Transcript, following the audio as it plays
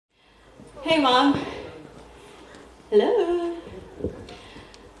Hey, Mom. Hello.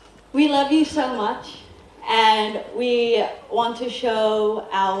 We love you so much, and we want to show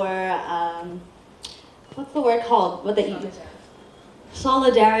our, what's the word called? What they use?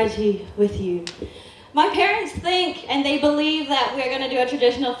 Solidarity with you. My parents think and they believe that we're going to do a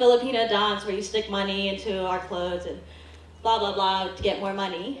traditional Filipino dance where you stick money into our clothes and blah, blah, blah to get more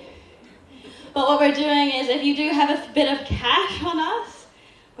money. But what we're doing is if you do have a bit of cash on us,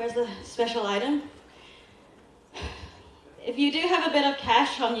 where's the special item? If you do have a bit of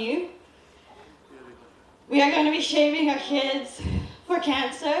cash on you, we are going to be shaving our kids for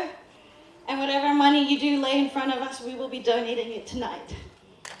cancer, and whatever money you do lay in front of us, we will be donating it tonight.